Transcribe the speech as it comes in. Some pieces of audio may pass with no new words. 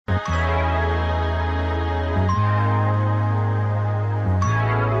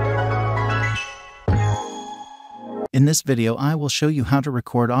In this video, I will show you how to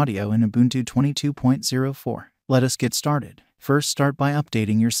record audio in Ubuntu 22.04. Let us get started. First, start by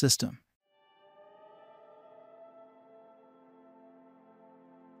updating your system.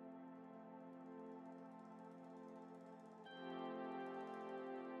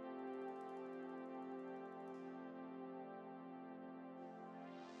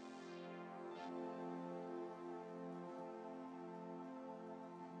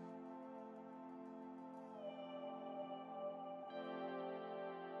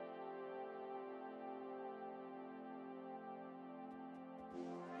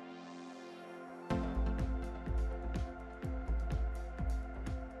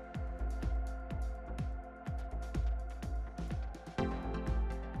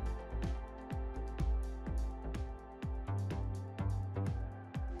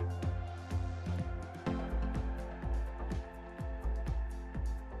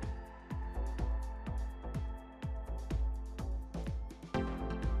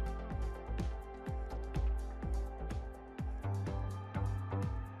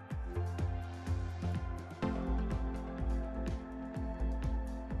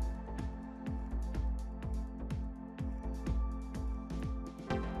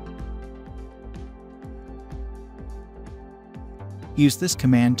 Use this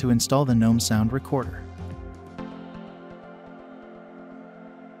command to install the GNOME Sound Recorder.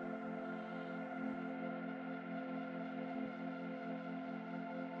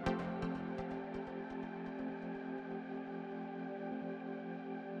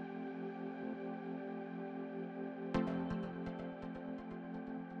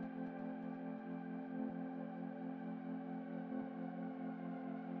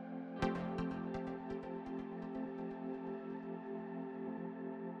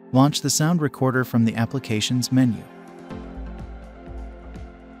 Launch the sound recorder from the Applications menu.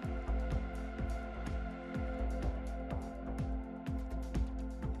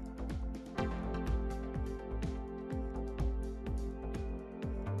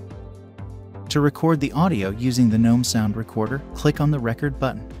 To record the audio using the GNOME Sound Recorder, click on the Record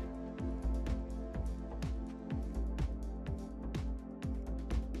button.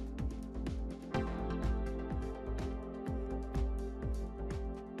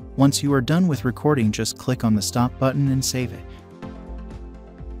 Once you are done with recording, just click on the Stop button and save it.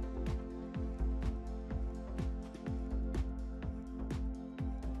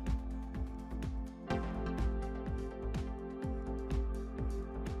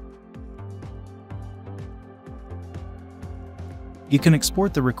 You can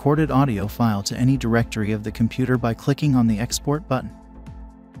export the recorded audio file to any directory of the computer by clicking on the Export button.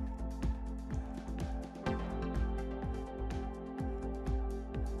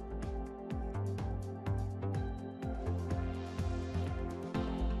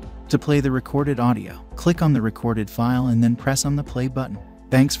 To play the recorded audio, click on the recorded file and then press on the play button.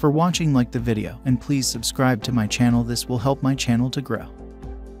 Thanks for watching. Like the video and please subscribe to my channel. This will help my channel to grow.